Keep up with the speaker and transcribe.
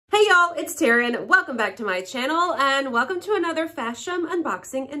Hey y'all, it's Taren. Welcome back to my channel and welcome to another Fashom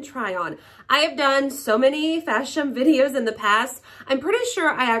unboxing and try on. I have done so many Fashom videos in the past. I'm pretty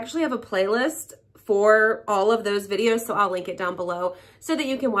sure I actually have a playlist for all of those videos, so I'll link it down below so that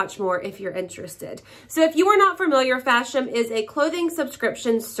you can watch more if you're interested. So if you are not familiar, Fashom is a clothing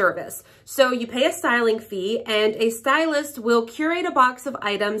subscription service. So you pay a styling fee and a stylist will curate a box of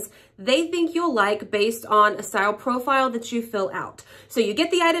items they think you'll like based on a style profile that you fill out. So you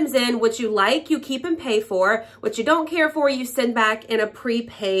get the items in, what you like, you keep and pay for. What you don't care for, you send back in a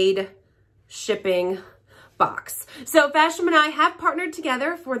prepaid shipping box. So Fashom and I have partnered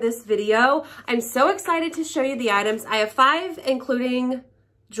together for this video. I'm so excited to show you the items. I have 5, including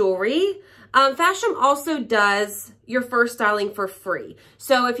jewelry. Fashom also does your first styling for free.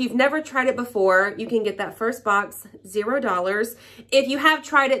 So if you've never tried it before, you can get that first box, $0. If you have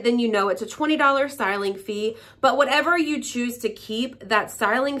tried it, then you know it's a $20 styling fee, but whatever you choose to keep, that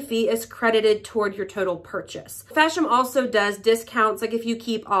styling fee is credited toward your total purchase. Fashom also does discounts, like if you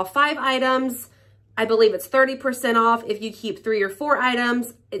keep all 5 items, I believe it's 30% off. If you keep 3 or 4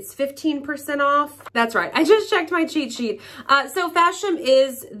 items, it's 15% off. That's right. I just checked my cheat sheet. So Fashom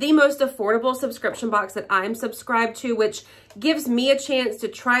is the most affordable subscription box that I'm subscribed to, which gives me a chance to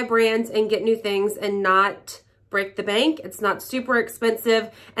try brands and get new things and not break the bank. It's not super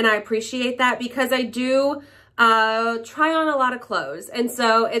expensive, and I appreciate that because I do try on a lot of clothes. And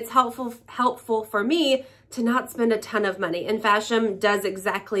so it's helpful for me to not spend a ton of money, and Fashom does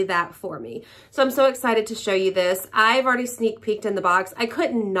exactly that for me. So I'm so excited to show you this. I've already sneak peeked in the box. I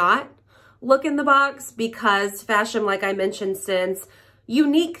could not look in the box because Fashom, like I mentioned, sends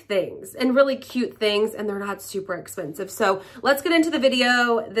unique things and really cute things, and they're not super expensive. So let's get into the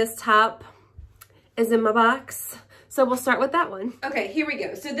video. This top is in my box, so we'll start with that one. Okay, here we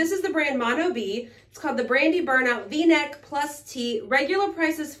go. So this is the brand Mono B. It's called the Brandy Burnout V-neck plus tee. Regular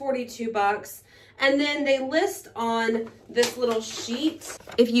price is $42. And then they list on this little sheet,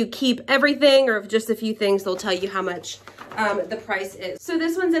 if you keep everything or if just a few things, they'll tell you how much the price is. So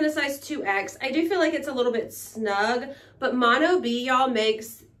this one's in a size 2X. I do feel like it's a little bit snug, but Mono B, y'all,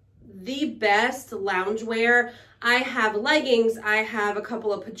 makes the best loungewear. I have leggings. I have a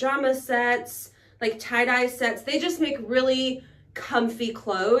couple of pajama sets, like tie-dye sets. They just make really comfy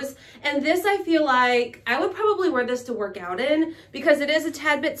clothes, and this, I feel like I would probably wear this to work out in because it is a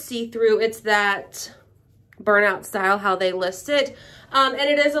tad bit see-through. It's that burnout style, how they list it, and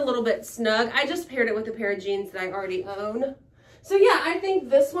it is a little bit snug. I just paired it with a pair of jeans that I already own. So yeah, I think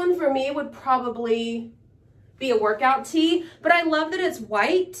this one for me would probably be a workout tee, but I love that it's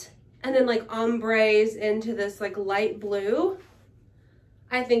white and then like ombres into this like light blue.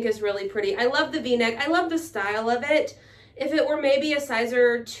 I think is really pretty. I love the V-neck. I love the style of it. If it were maybe a size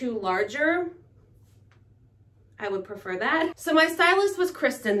or 2 larger, I would prefer that. So my stylist was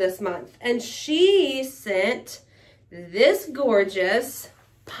Kristen this month, and she sent this gorgeous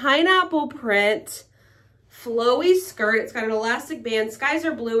pineapple print flowy skirt. It's got an elastic band. Skies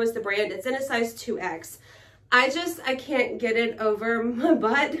Are Blue is the brand. It's in a size 2X. I can't get it over my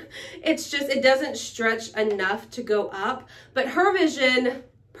butt. It's just, it doesn't stretch enough to go up. But her vision,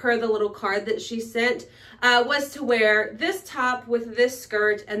 per the little card that she sent, was to wear this top with this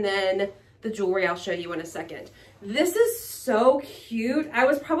skirt and then the jewelry I'll show you in a second. This is so cute. I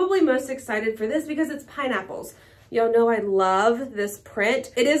was probably most excited for this because it's pineapples. Y'all know I love this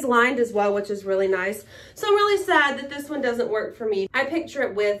print. It is lined as well, which is really nice. So I'm really sad that this one doesn't work for me. I picture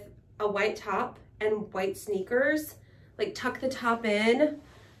it with a white top and white sneakers. Like tuck the top in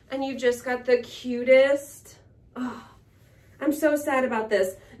and you've just got the cutest. Oh, I'm so sad about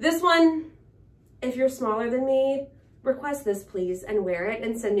this. This one, if you're smaller than me, request this please and wear it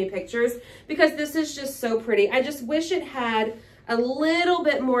and send me pictures because this is just so pretty. I just wish it had a little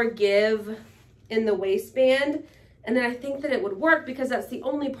bit more give in the waistband, and then I think that it would work because that's the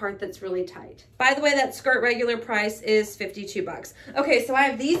only part that's really tight. By the way, that skirt regular price is $52. Okay, so I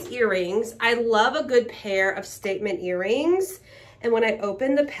have these earrings. I love a good pair of statement earrings, and when I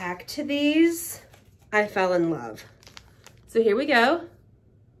opened the pack to these, I fell in love. So here we go.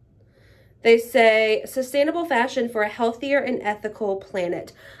 They say, sustainable fashion for a healthier and ethical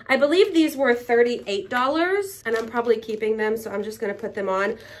planet. I believe these were $38, and I'm probably keeping them, so I'm just gonna put them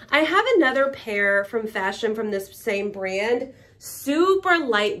on. I have another pair from Fashom from this same brand, super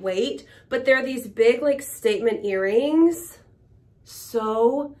lightweight, but they're these big like statement earrings.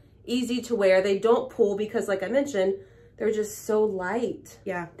 So easy to wear. They don't pull because, like I mentioned, they're just so light.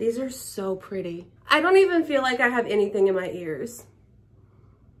 Yeah, these are so pretty. I don't even feel like I have anything in my ears.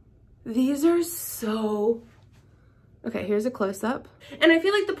 These are so, okay, here's a close-up. And I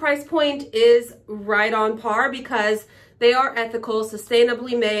feel like the price point is right on par because They are ethical,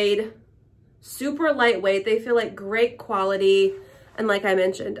 sustainably made, super lightweight. They feel like great quality. And like I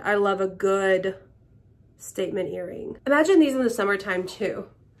mentioned, I love a good statement earring. Imagine these in the summertime too.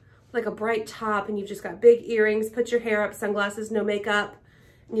 Like a bright top and you've just got big earrings, put your hair up, sunglasses, no makeup,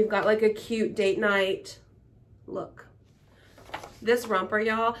 and you've got like a cute date night look. This romper,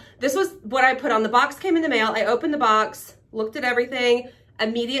 y'all, this was what I put on. The box came in the mail. I opened the box, looked at everything,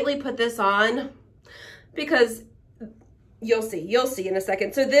 immediately put this on because you'll see in a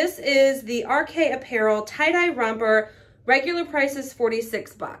second. So this is the RK Apparel tie-dye romper. Regular price is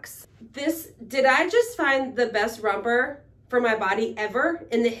 46 bucks. Did I just find the best romper for my body ever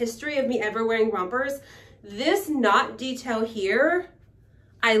in the history of me ever wearing rompers? This knot detail here,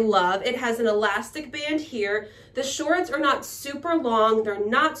 I love. It has an elastic band here. The shorts are not super long. They're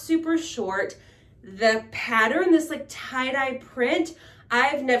not super short. The pattern, this like tie-dye print,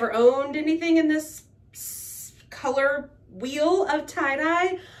 I've never owned anything in this color wheel of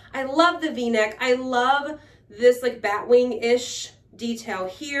tie-dye. I love the V-neck. I love this like batwing-ish detail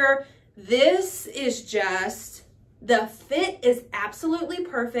here. This is just, the fit is absolutely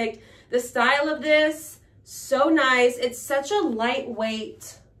perfect. The style of this, so nice. It's such a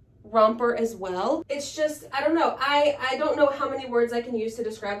lightweight romper as well. It's just, I don't know. I don't know how many words I can use to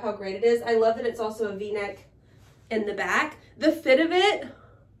describe how great it is. I love that it's also a V-neck in the back. The fit of it,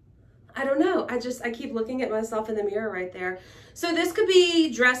 I don't know. I keep looking at myself in the mirror right there. So this could be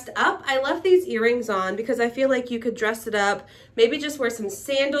dressed up. I left these earrings on because I feel like you could dress it up. Maybe just wear some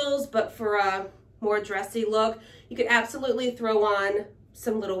sandals, but for a more dressy look. You could absolutely throw on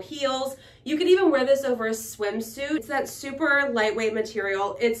some little heels. You could even wear this over a swimsuit. It's that super lightweight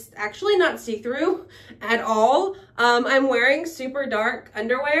material. It's actually not see-through at all. I'm wearing super dark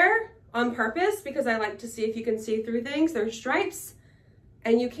underwear on purpose because I like to see if you can see through things. There's stripes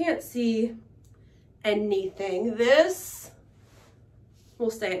and you can't see anything. This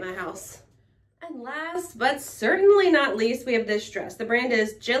will stay at my house. And last but certainly not least, we have this dress. The brand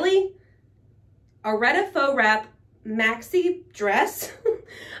is Jilly Areta Faux Wrap Maxi Dress.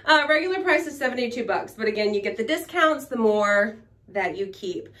 Regular price is 72 bucks, but again, you get the discounts the more that you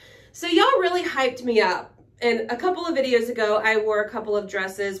keep. So y'all really hyped me up. And a couple of videos ago, I wore a couple of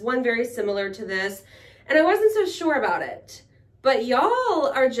dresses, one very similar to this, and I wasn't so sure about it. But y'all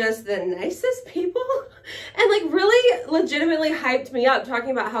are just the nicest people and like really legitimately hyped me up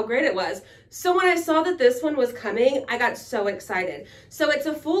talking about how great it was. So when I saw that this one was coming, I got so excited. So it's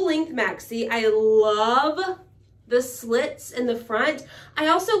a full length maxi. I love the slits in the front. I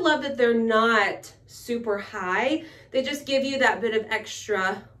also love that they're not super high. They just give you that bit of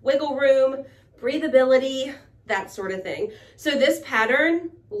extra wiggle room, breathability, that sort of thing. So this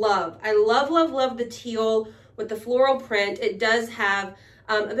pattern, love. I love, love, love the teal with the floral print. It does have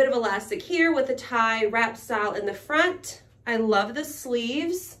a bit of elastic here with the tie wrap style in the front. I love the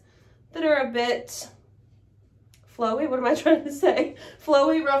sleeves that are a bit flowy. What am I trying to say?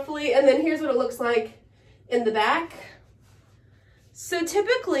 Flowy, ruffly. And then here's what it looks like in the back. So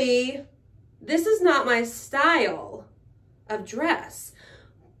typically, this is not my style of dress.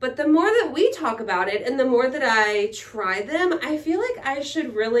 But the more that we talk about it and the more that I try them, I feel like I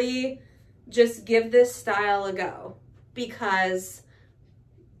should really just give this style a go because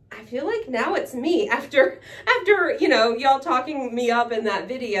I feel like now it's me after you know, y'all talking me up in that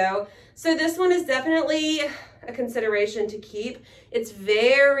video. So this one is definitely a consideration to keep. It's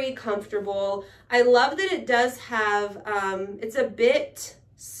very comfortable. I love that it does have, it's a bit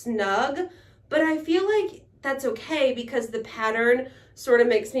snug, but I feel like that's okay because the pattern sort of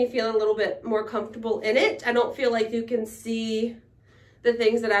makes me feel a little bit more comfortable in it. I don't feel like you can see the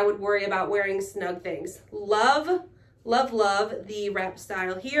things that I would worry about wearing snug things. Love, love, love the wrap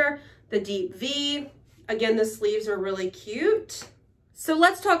style here, the deep V. Again, the sleeves are really cute. So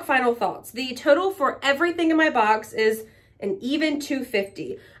let's talk final thoughts. The total for everything in my box is an even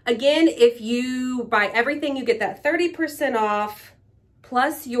 $250. Again, if you buy everything, you get that 30% off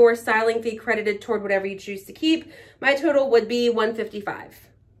plus your styling fee credited toward whatever you choose to keep. My total would be $155.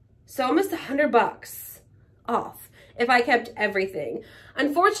 So almost $100 off if I kept everything.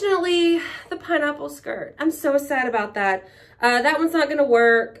 Unfortunately, the pineapple skirt, I'm so sad about that. That one's not gonna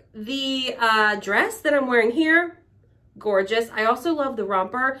work. The dress that I'm wearing here, gorgeous. I also love the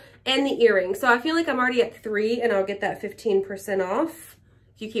romper and the earring. So I feel like I'm already at 3 and I'll get that 15% off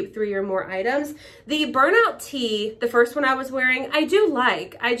if you keep 3 or more items. The burnout tee, the first one I was wearing, I do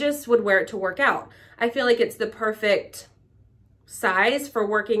like. I just would wear it to work out. I feel like it's the perfect size for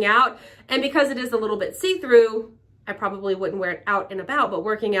working out. And because it is a little bit see-through, I probably wouldn't wear it out and about, but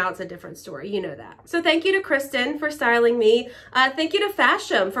working out's a different story. You know that. So thank you to Kristen for styling me. Thank you to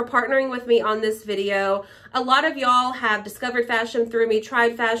Fashom for partnering with me on this video. A lot of y'all have discovered Fashom through me,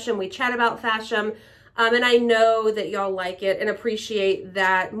 tried Fashom, we chat about Fashom, and I know that y'all like it and appreciate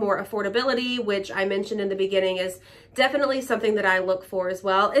that more affordability, which I mentioned in the beginning is definitely something that I look for as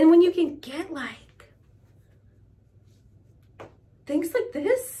well. And when you can get like things like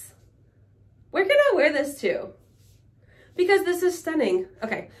this, where can I wear this to? Because this is stunning.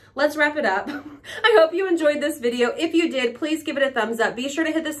 Okay, let's wrap it up. I hope you enjoyed this video. If you did, please give it a thumbs up. Be sure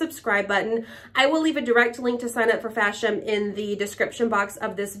to hit the subscribe button. I will leave a direct link to sign up for Fashom in the description box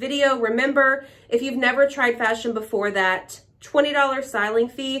of this video. Remember, if you've never tried Fashom before, that $20 styling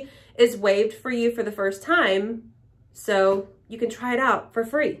fee is waived for you for the first time. So you can try it out for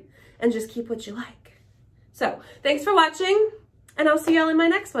free and just keep what you like. So thanks for watching, and I'll see y'all in my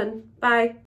next one. Bye.